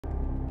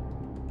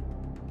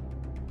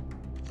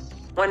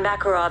When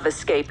Makarov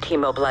escaped, he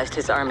mobilized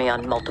his army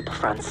on multiple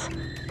fronts.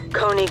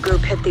 Kony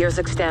group hit the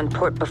Urzikstan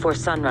port before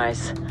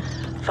sunrise.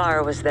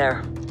 Farah was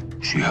there.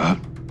 She hurt?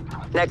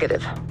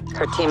 Negative.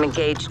 Her team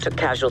engaged, took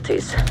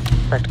casualties.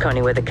 Left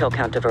Kony with a kill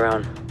count of her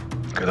own.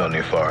 Good on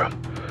you, Farah.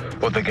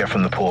 What'd they get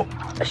from the port?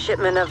 A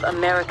shipment of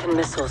American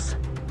missiles.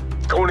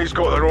 Kony's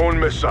got their own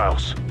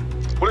missiles.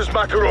 What does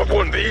Makarov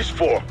want these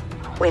for?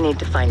 We need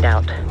to find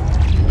out.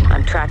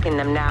 I'm tracking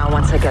them now.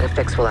 Once I get a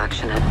fix, we'll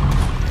action it.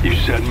 You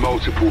said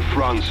multiple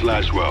fronts,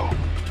 Laswell.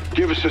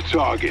 Give us a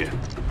target.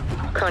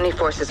 Kony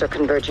forces are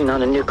converging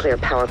on a nuclear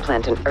power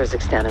plant in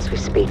Urzikstan as we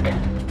speak.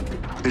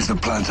 Is the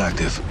plant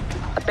active?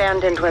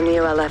 Abandoned when the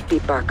ULF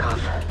beat Barkov.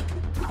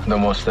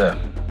 Then what's there?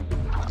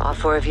 All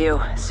four of you,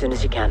 as soon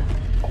as you can.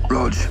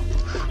 Rog,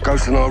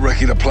 Ghost and I'll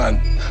recce the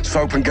plant.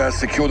 Soap and Gaz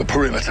secure the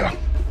perimeter.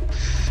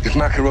 If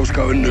Makarov's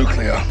going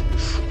nuclear,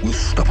 we'll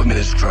stop him in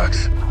his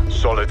tracks.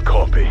 Solid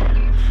copy.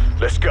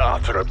 Let's get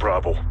after it,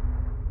 Bravo.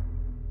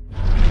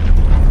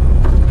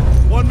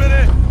 1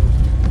 minute!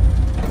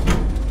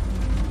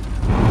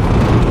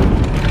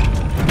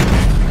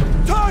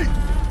 Tight!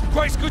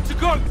 Quite's good to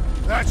go!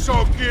 That's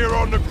our gear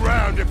on the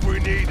ground if we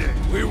need it.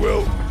 We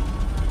will.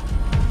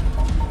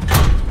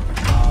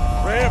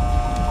 Ramp!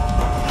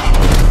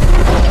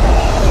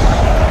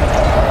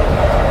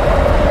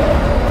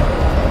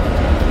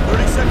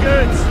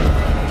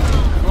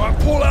 Right,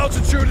 pull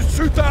altitude is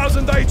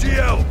 2,000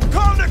 AGL.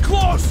 Come to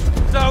close!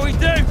 That's how we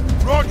do.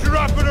 Roger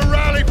up at a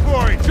rally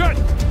point. Good.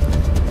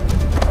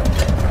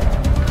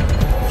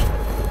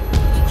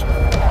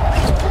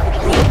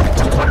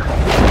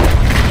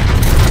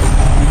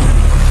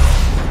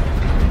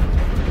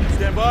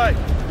 Stand by.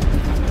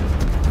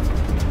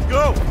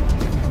 Go!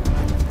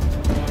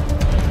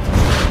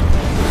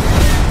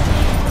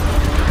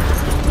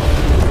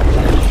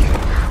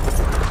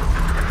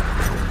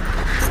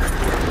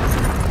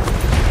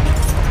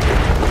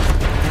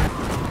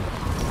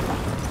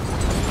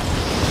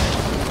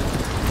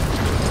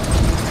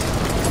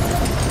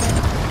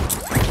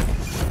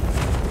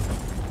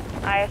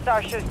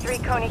 ISR shows 3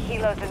 Kony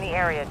helos in the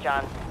area,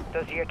 John.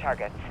 Those are your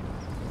targets.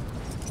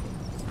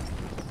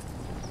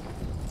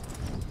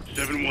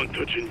 7-1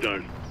 touching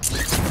down.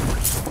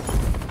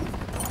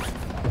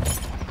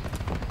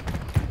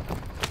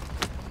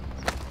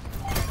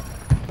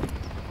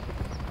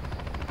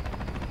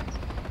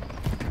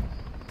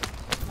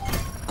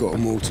 Got a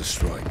mortar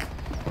strike.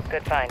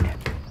 Good find.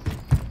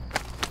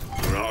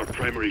 We're at our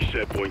primary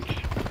set points.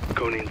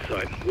 Kony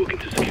inside, working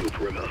to secure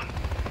perimeter.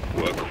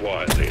 Work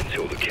quietly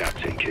until the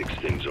captain kicks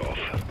things off.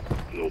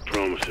 No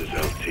promises,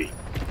 LT.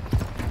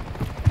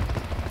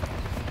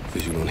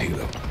 Visual on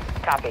helo.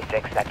 Copy,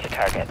 6. That's your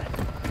target.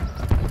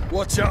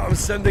 Watch out, I'm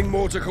sending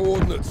mortar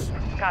coordinates.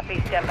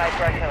 Copy, stand by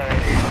for artillery.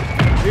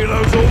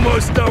 Helo's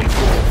almost done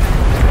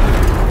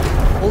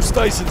for. All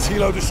stations,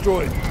 helo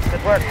destroyed.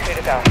 Good work, 2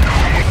 to go.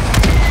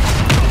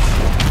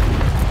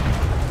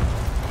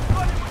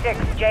 6,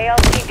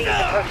 JLTV is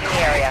approaching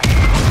the area.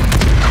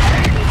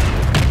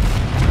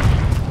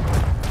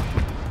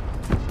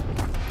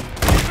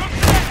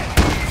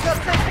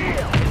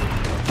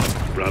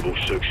 Bravo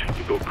 6,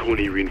 you've got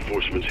Kony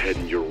reinforcements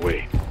heading your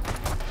way.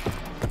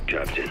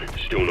 Captain,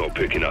 still not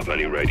picking up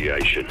any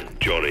radiation.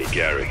 Johnny,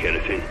 Garrick,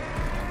 anything?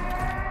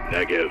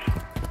 Negative.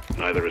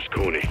 Neither is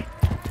Kony.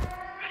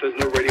 If there's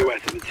no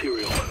radioactive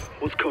material,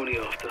 what's Kony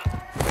after?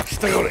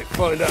 Stay on it,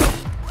 find out.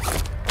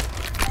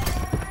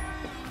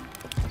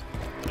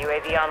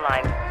 UAV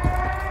online.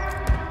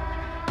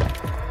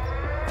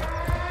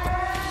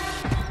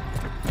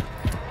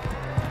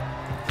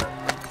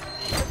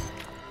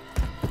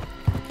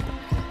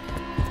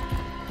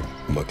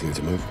 Am I clear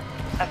to move?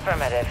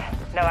 Affirmative.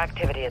 No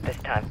activity at this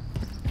time.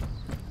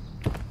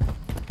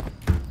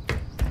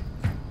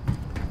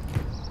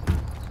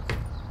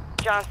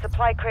 John,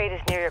 supply crate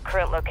is near your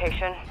current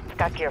location. It's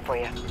got gear for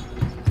you.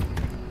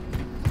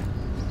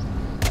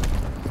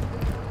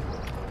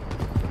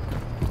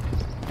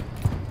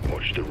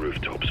 Watch the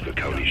rooftops for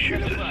Kony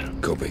shooters.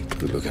 Copy.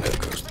 Good looking out,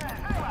 Ghost.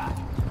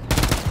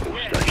 All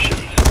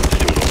stations,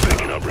 still not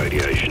picking up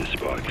radiation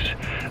spikes.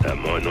 That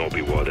might not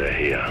be why they're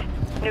here.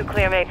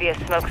 Nuclear may be a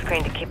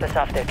smokescreen to keep us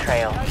off their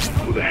trail.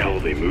 Who the hell are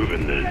they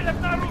moving then?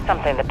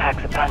 Something that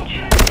packs a punch.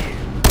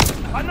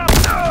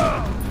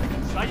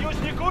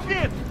 Союзник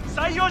убит!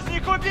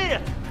 Союзник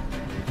убит!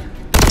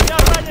 Меня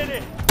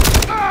ранили!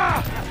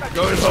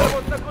 Going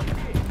home.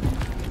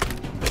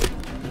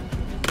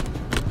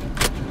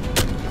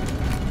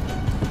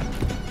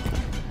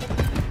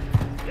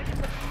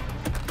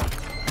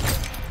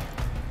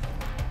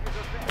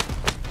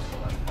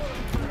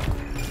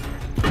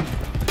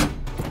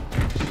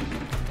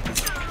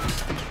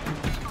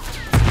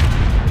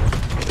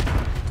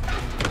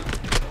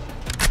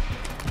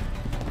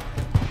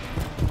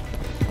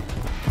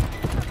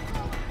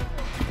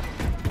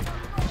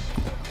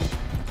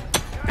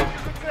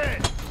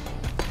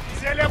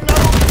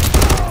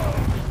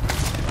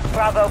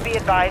 Bravo, be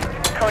advised.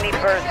 Kony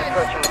birds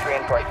approaching with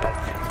reinforcements.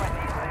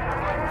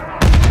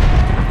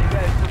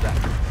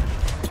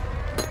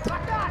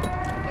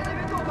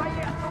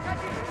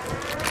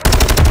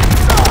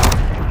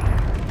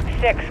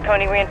 6,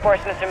 Coney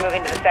reinforcements are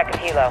moving to the second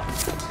helo.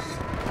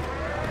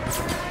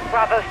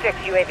 Bravo 6,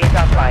 UAV is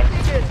offline.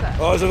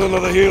 Eyes on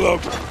another helo.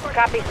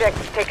 Copy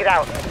 6, take it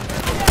out.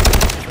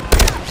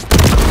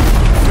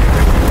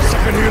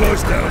 Second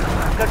helo's down.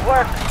 Good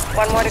work.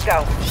 One more to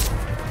go.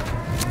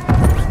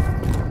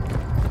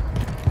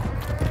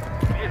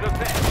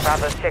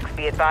 Bravo 6,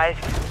 be advised.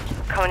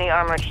 Coney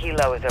armored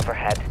helo is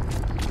overhead.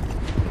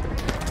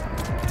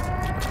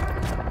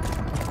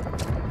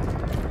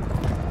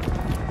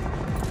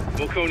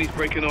 More Coney's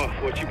breaking off.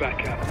 Watch your back,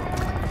 Cap.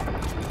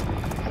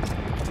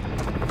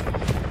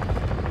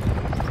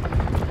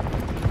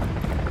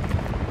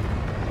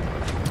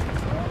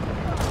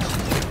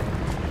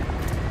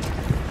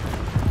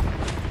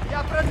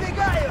 Я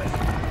продвигаюсь!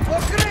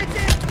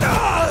 Укрытие!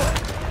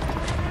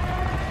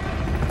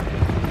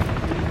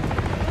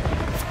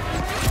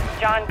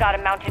 John got a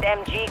mounted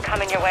MG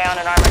coming your way on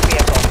an armored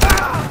vehicle.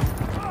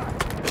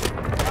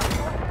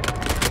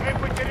 Мы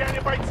потеряли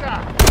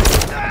бойца!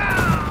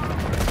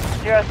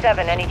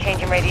 07, any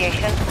change in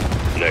radiation?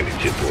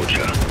 Negative,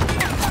 Watcher.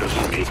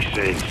 Doesn't make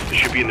sense. They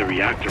should be in the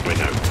reactor by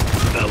now.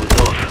 That was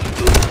off.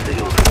 Boom,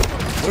 sealed.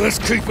 Well, let's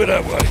keep it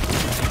that way.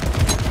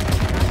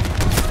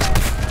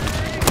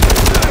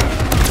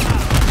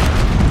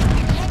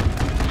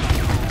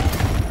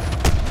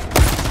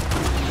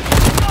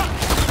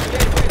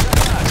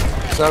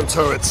 Sound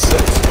turret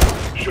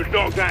set. Should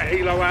knock that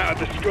helo out of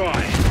the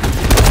sky.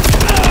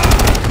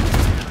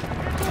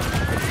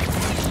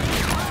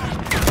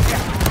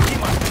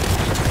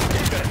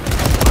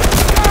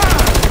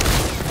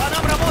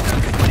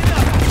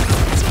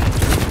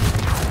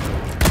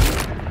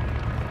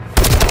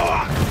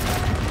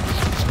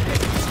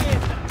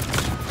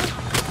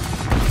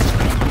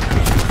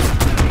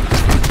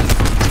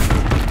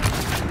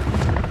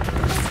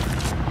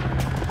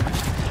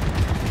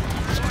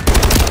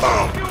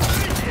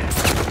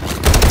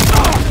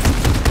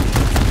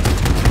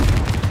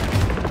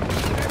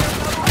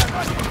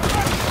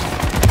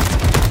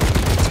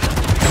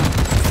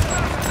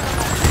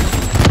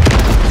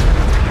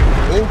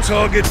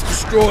 Targets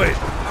destroyed.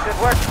 Good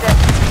work, 6.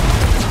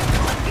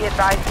 Be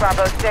advised,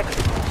 Bravo 6.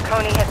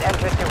 Coney has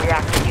entered the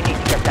reactor. You need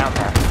to get down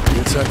there.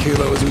 The attack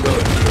helo isn't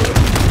going.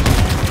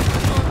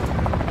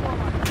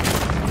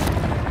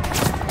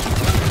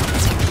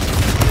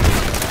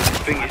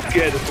 Think you're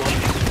scared of one?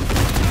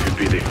 Could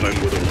be they found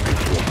what they're looking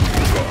for.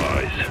 They've got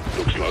eyes.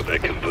 Looks like they're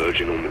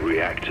converging on the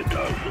reactor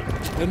dome.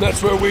 And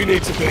that's where we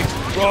need to be.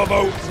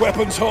 Bravo,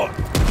 weapons hot.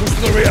 Push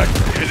to the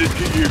reactor. Headed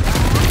to you.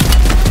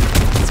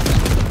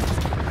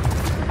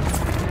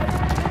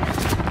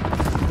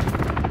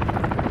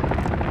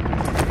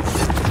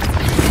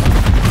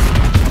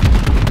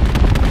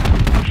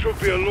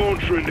 Be a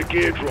launcher in the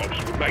gear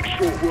drops would make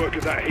short work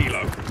of that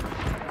helo.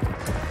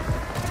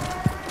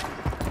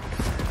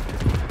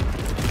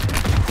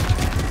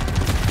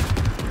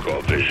 Got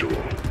a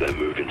visual. They're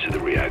moving to the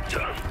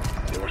reactor.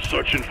 They were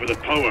searching for the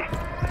power.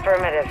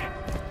 Affirmative.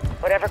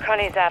 Whatever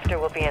Coney's after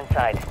will be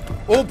inside.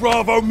 All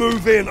Bravo,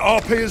 move in.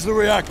 RP is the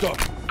reactor.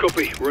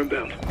 Copy. We're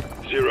inbound.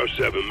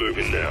 07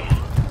 moving now.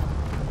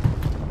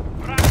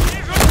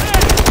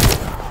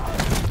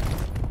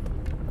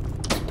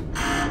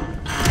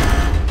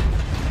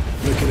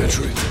 Making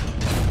entry.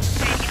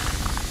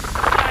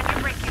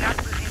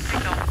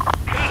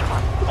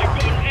 You've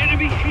got an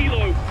enemy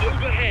helo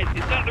overhead.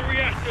 Is that the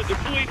reactor?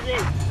 Deployed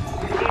rope.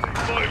 Couldn't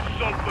find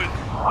something.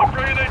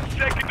 Afraid of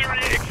secondary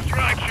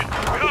extraction.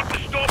 We have to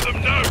stop them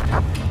now.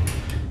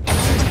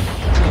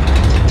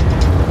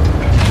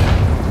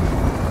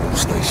 All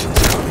stations,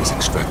 Coney's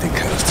extracting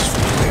canisters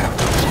from the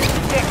reactor.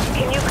 6,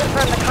 can you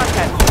confirm the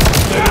content?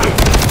 Negative.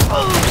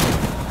 All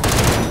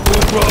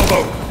Bravo,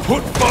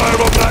 put fire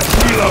on that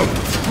helo.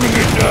 Bring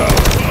it down!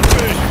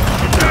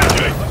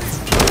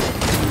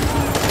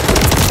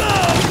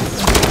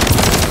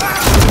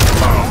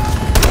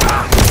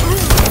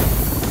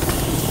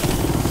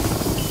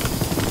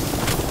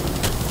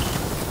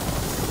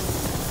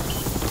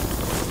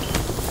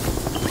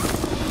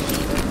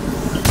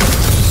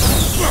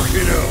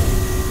 Fucking hell!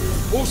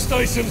 All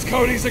stations,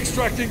 Coney's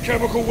extracting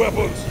chemical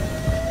weapons.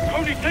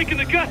 Coney's taking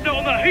the gas out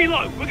on that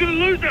helo. We're gonna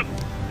lose him.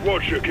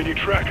 Watcher, can you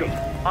track him?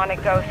 On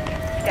it, Ghost.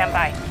 Stand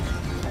by.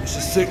 This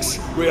is 6.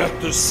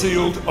 Reactors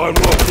sealed. I'm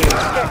locked in. 6,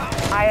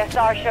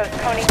 ISR shows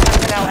Coney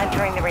personnel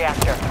entering the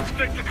reactor.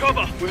 Stick to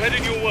cover. We're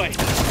heading your way.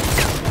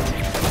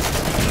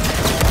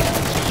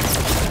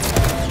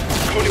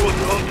 Coney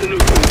wasn't on to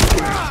nuclear.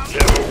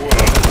 Never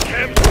were.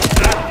 Camp,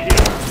 that's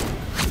here.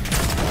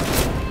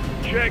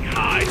 Check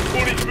high.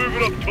 Coney's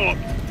moving up top.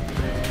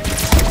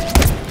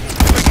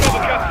 Take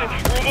cover, Captain.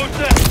 We're almost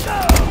there.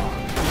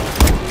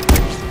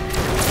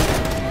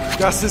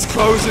 Gas is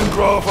closing,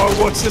 Bravo.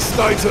 What's your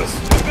status?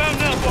 Inbound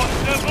now, boss.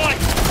 Stand by.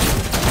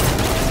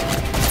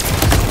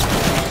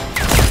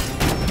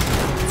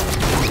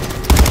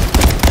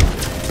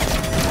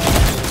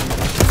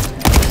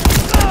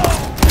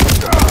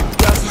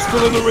 Gas is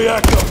still in the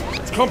reactor.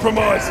 It's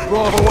compromised.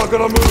 Bravo, I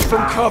gotta move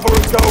from cover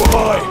and go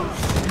high.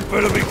 You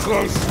better be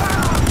close.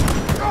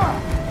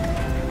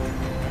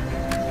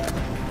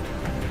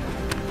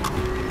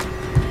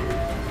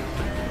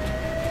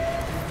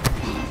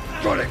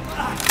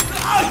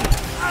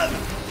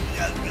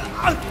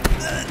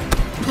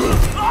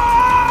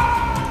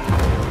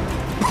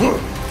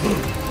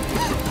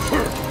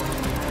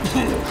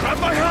 Grab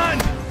my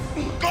hand!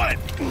 Got it!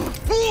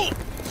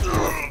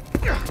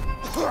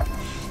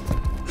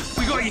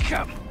 We got you,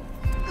 Cap.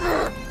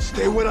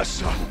 Stay with us,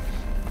 son.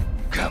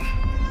 Cap.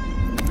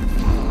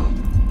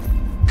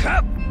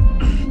 Cap!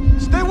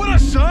 Stay with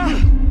us,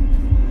 son!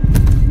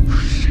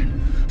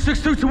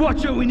 6-2 to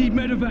watch out, we need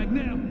medevac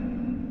now.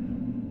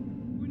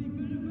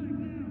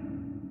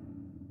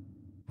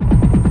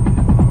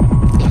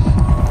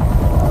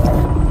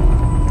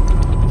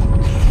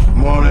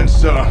 Morning,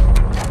 sir.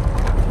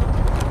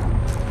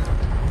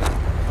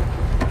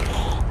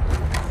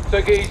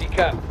 Take it easy,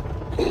 Cap.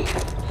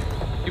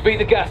 You beat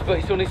the gas, but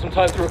you still need some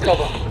time to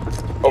recover.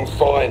 I'm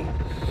fine.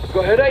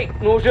 Got a headache?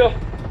 Nausea?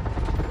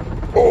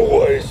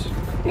 Always.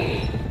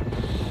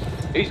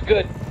 He's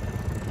good.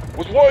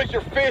 Was worried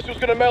your face was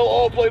gonna melt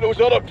off like those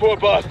other poor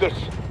bastards.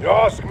 You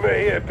ask me,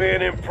 it'd be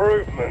an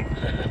improvement.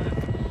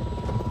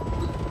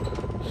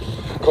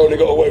 Coney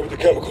got away with the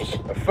chemicals.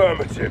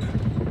 Affirmative.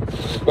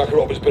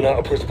 Makarov has been out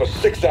of prison for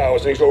 6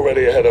 hours and he's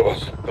already ahead of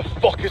us. The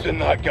fuck is in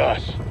that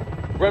gas?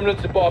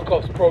 Remnants of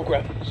Barkov's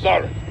program.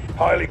 Sir,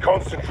 highly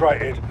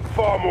concentrated,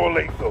 far more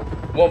lethal.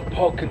 One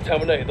pod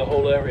contaminated the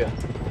whole area.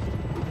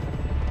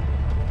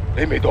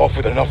 They made off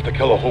with enough to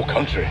kill a whole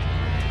country.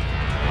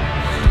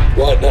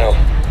 Right now,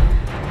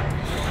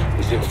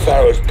 he's in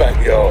Farrow's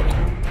backyard.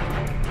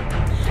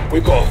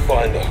 We've got to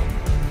find her.